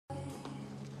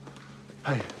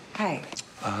Hey. Hey.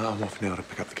 I'm off now to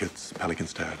pick up the kids. Pelican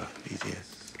stay over.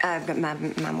 EasyS. But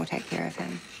Mum will take care of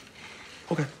him.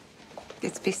 Okay.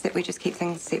 It's best that we just keep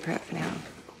things separate for now.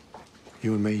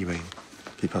 You and me, you mean?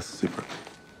 Keep us separate.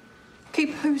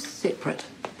 Keep who separate?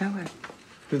 No one.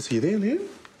 Didn't see you there, Leanne.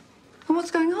 And what's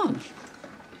going on?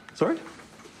 Sorry?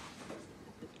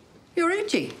 You're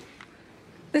edgy.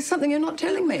 There's something you're not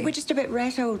telling me. We're just a bit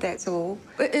rattled, that's all.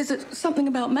 Is it something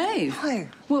about Maeve? No.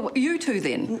 Well, you two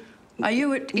then? Are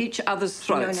you at each other's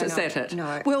throats? No, Is that it?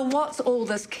 No. Well, what's all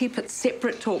this keep it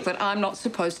separate talk that I'm not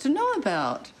supposed to know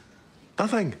about?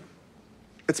 Nothing.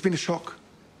 It's been a shock.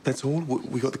 That's all.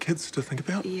 We got the kids to think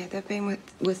about. Yeah, they've been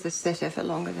with the sitter for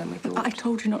longer than we thought. I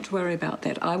told you not to worry about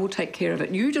that. I will take care of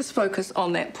it. You just focus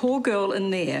on that poor girl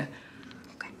in there.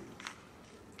 Okay.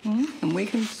 And we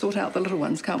can sort out the little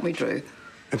ones, can't we, Drew?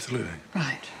 Absolutely.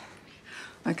 Right.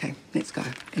 Okay, let's go.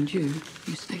 And you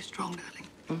stay strong, darling.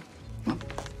 Come on.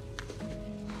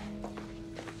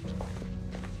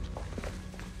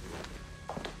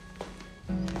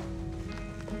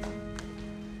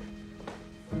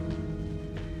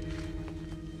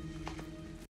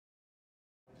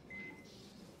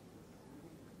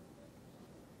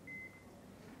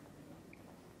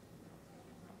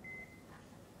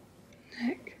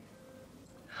 Nick.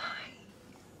 Hi.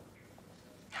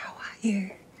 How are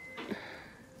you?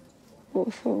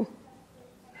 Awful.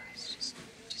 It's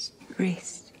just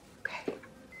rest, okay?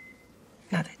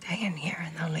 Another day in here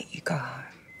and they'll let you go home.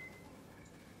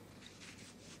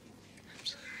 I'm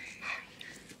sorry.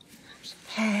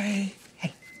 Hey.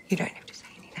 Hey, you don't have to say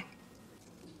anything.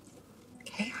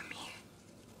 Okay, I'm here.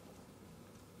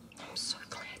 I'm so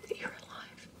glad that you're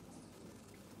alive.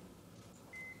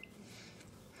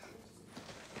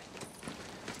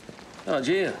 Oh,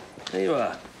 Gia, there you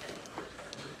are.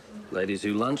 Ladies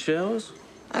who lunch hours?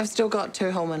 I've still got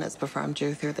 2 whole minutes before I'm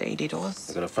due through the ED doors.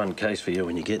 I've got a fun case for you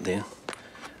when you get there.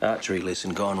 Archery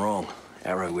lesson gone wrong.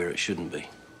 Arrow where it shouldn't be.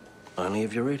 Only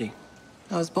if you're ready.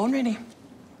 I was born ready.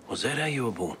 Was that how you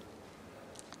were born?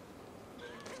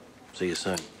 See you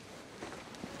soon.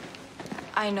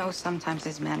 I know sometimes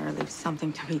his manner leaves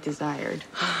something to be desired.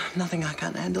 Nothing I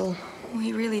can't handle.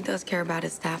 He really does care about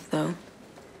his staff, though.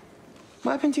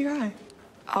 What happened to your eye?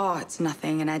 Oh, it's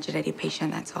nothing. An agitated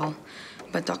patient, that's all.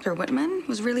 But Dr. Whitman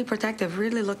was really protective,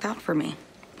 really looked out for me.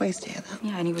 Pleased to hear that.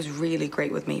 Yeah, and he was really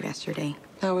great with me yesterday.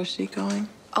 How is she going?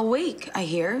 Awake, I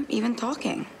hear, even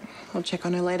talking. I'll check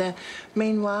on her later.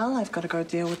 Meanwhile, I've got to go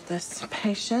deal with this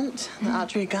patient, the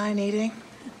archery guy needing.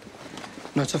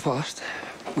 Not so fast.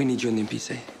 We need you in the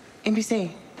NPC.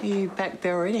 NPC, are you back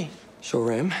there already?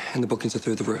 Sure am, and the bookings are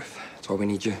through the roof. That's why we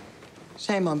need you.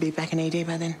 Shame I'll be back in ED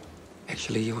by then.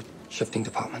 Actually, you're shifting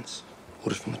departments.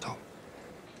 Orders from the top.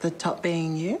 The top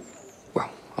being you? Well,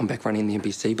 I'm back running the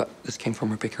NPC, but this came from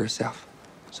Rebekah herself.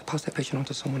 So pass that patient on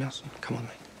to someone else and come on,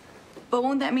 mate. But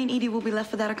won't that mean Edie will be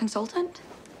left without a consultant?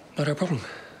 Not our problem.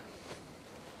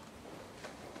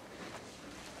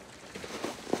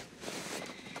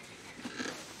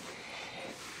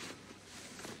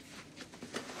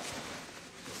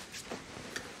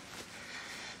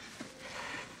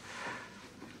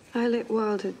 I let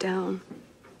Wilder down.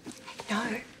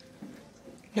 No.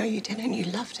 No, you didn't. You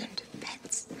loved him to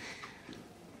bits.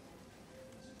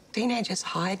 Teenagers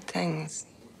hide things.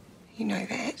 You know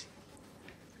that.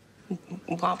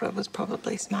 Wilder was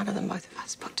probably smarter than both of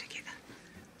us put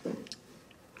together.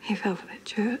 He fell for that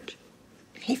church.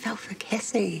 He fell for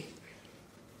Cassie.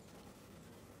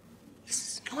 This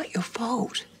is not your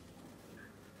fault.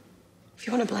 If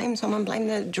you want to blame someone, blame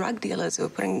the drug dealers who are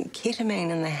putting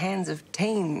ketamine in the hands of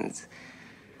teens.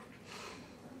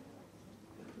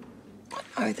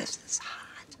 I know this is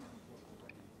hard.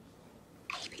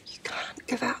 Hey, but you can't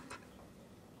give up.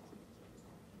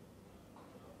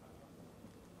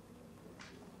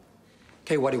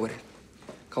 Kei wariware.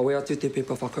 Ka wea atu te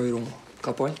pepa whakaurongo.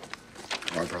 Ka pai?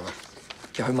 Right, brother.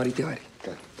 Kia haumari te haere.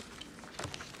 Okay.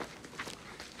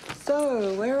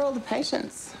 So, where are all the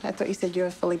patients? I thought you said you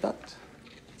were fully booked.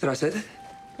 Did I say that?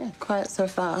 Yeah, quiet so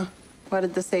far. Why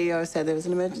did the CEO say there was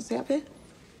an emergency up here?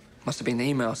 Must have been the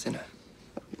email centre.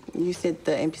 You said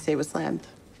the NPC was slammed.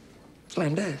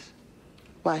 Slammed as.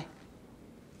 Why?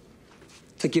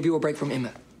 To give you a break from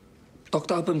Emmett.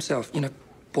 Doctor up himself, you know,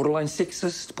 borderline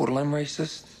sexist, borderline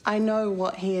racist. I know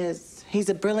what he is. He's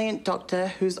a brilliant doctor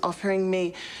who's offering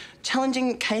me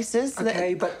challenging cases that...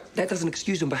 Okay, but that doesn't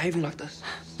excuse him behaving like this.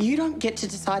 You don't get to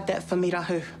decide that for me,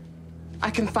 Rahu. I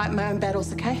can fight my own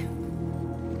battles, okay?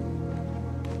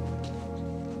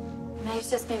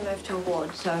 Maeve's just been moved to a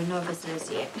ward, so no visitors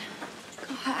yet.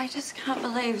 God, I just can't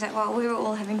believe that while we were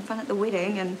all having fun at the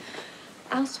wedding and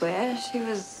elsewhere, she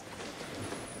was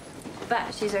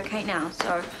but she's okay now,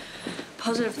 so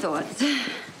positive thoughts.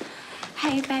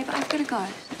 Hey, babe, I've got to go.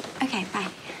 Okay, bye.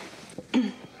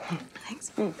 Thanks.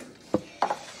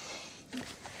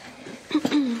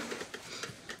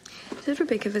 Did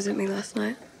Rebekah visit me last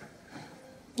night?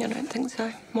 I don't think so.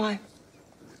 Why?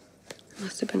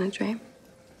 Must have been a dream.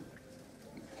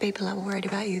 People are worried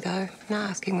about you, though, and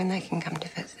asking when they can come to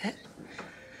visit.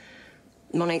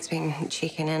 Monique's been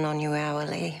checking in on you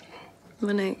hourly.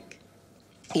 Monique?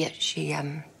 Yeah, she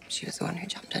was the one who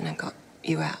jumped in and got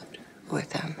you out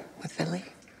with Philly.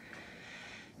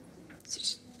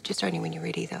 Just only when you're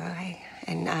ready, though, eh?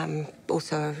 And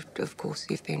also, of course,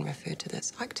 you've been referred to the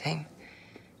psych team.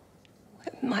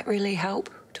 It might really help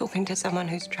talking to someone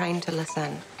who's trained to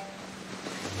listen.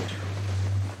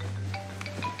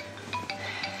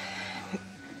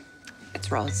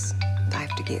 It's Roz. I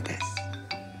have to get this.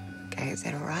 Okay, is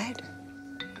that all right?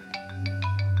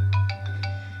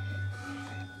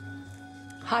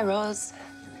 Hi, Roz.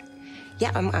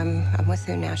 Yeah, I'm with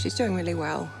her now. She's doing really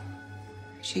well.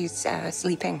 She's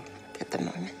sleeping at the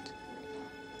moment.